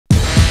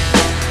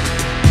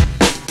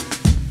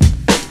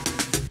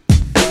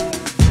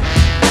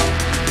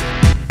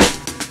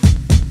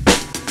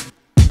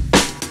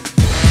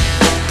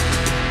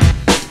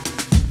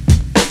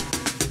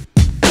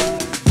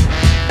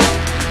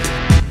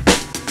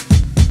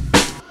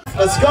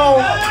Let's go.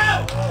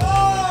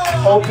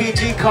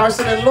 OPG,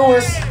 Carson and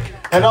Lewis.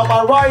 And on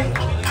my right,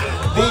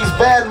 these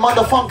bad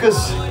motherfunkers.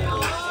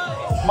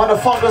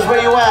 Motherfunkers, where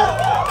you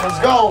at? Let's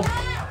go.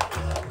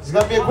 It's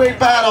gonna be a great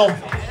battle.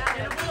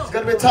 It's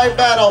gonna be a tight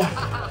battle.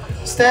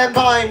 Stand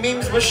by,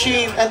 Memes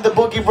Machine and the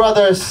Boogie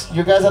Brothers.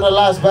 You guys are the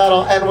last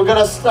battle, and we're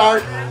gonna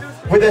start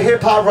with the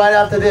hip hop right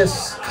after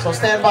this. So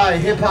stand by,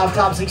 hip hop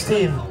top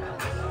 16.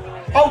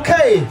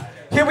 Okay,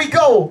 here we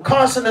go.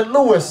 Carson and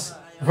Lewis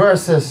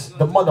versus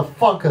the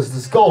Madafunkerz.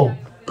 Let's go.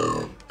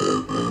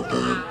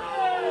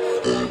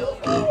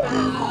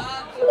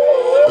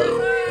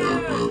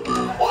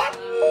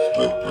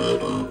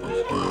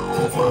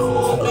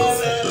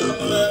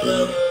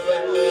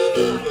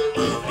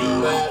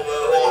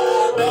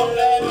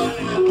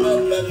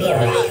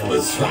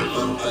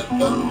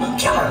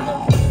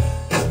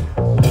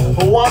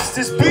 Who wants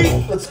this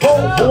beat? Let's go.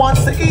 Who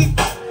wants to eat?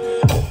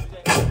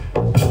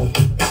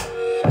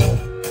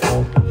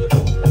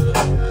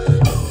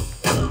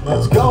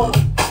 Let's go.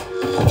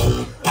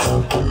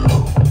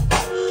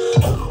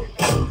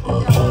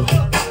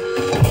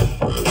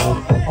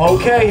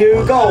 Okay, here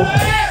we go.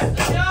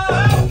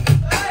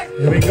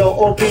 Here we go.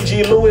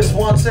 OPG Lewis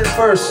wants it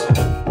first.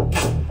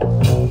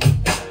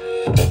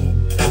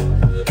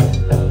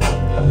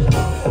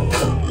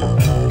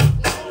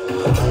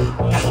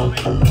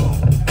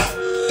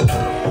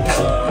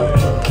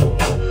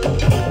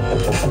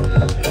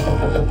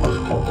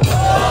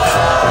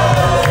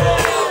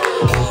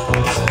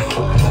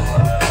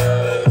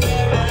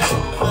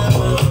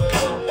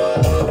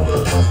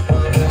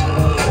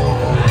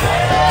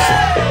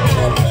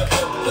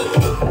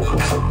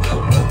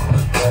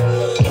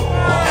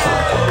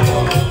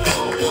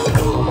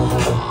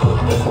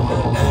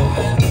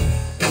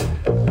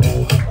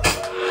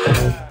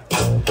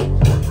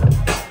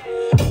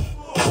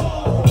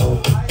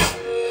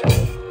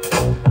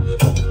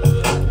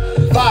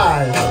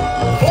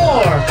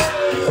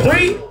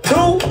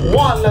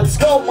 Let's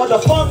go,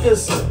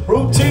 motherfuckers.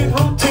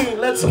 Routine,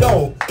 let's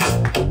go.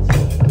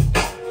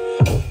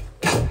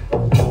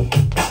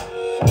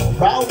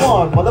 Round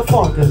one,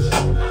 motherfuckers.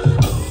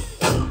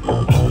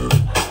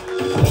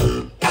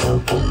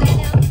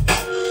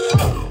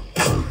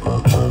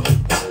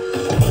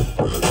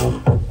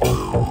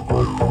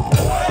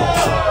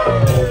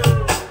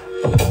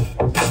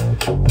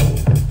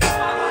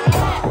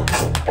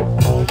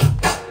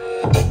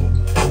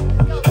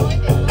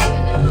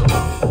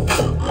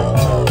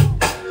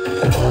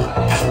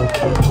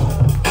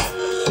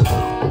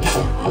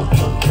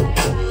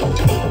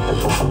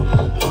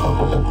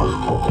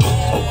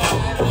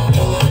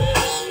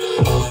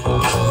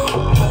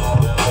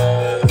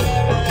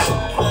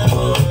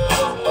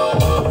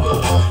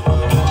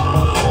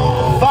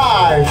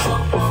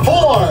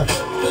 4,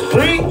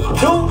 3, 2,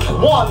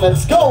 1,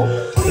 let's go.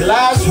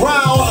 Last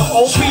round,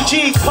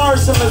 OPG,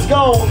 Carson, let's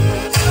go.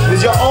 This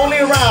is your only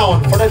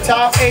round for the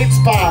top 8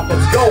 spot.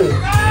 Let's go.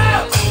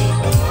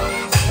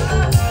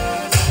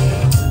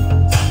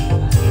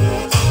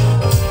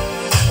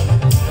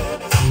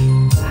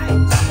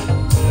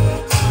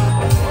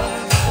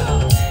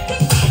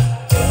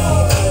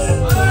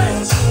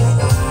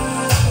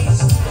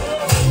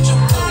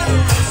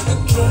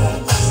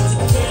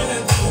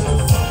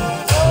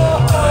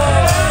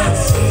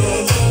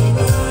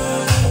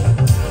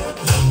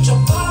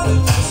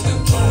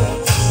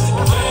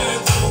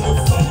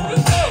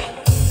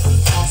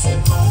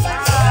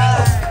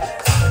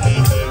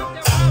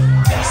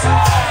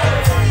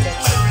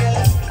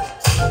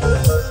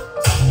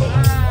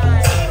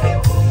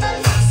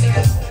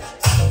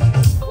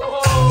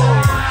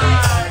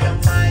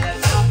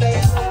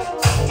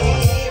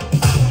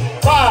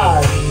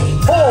 5,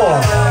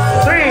 4,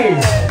 3,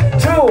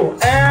 2,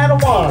 and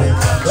 1.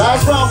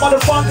 Last round,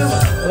 motherfuckers.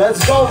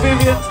 Let's go,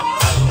 Vivian.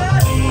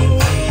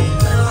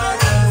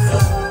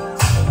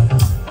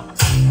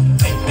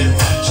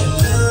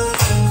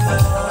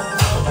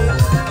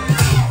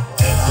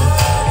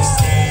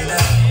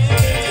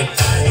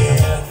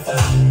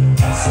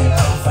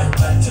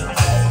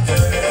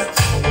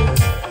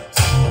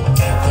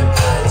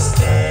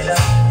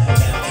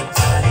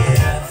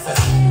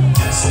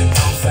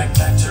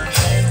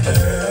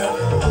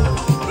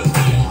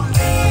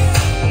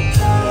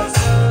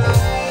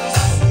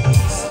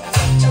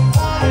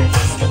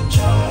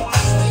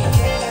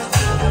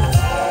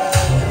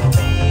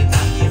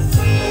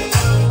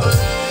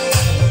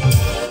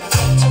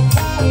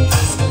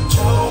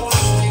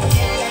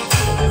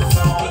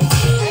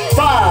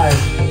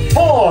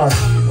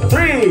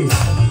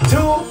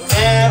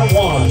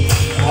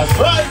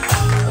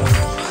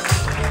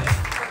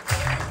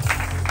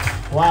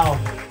 Wow.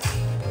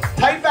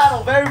 Tight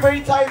battle, very,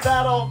 very tight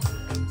battle.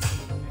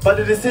 But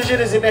the decision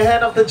is in the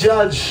hand of the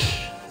judge.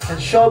 And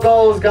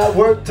Shogo's got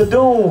work to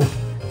do.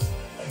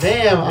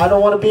 Damn, I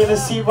don't want to be in the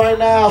seat right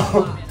now.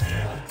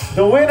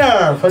 The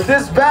winner for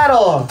this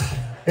battle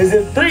is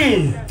in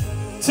 3,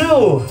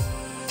 2,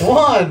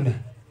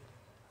 1.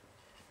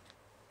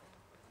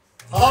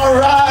 All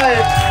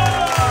right.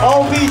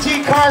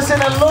 OPG,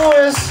 Carson, and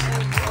Lewis.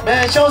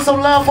 Man, show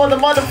some love for the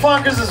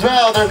Madafunkers as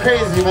well. They're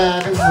crazy,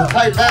 man. This is a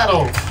tight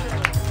battle.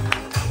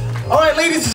 All right, ladies.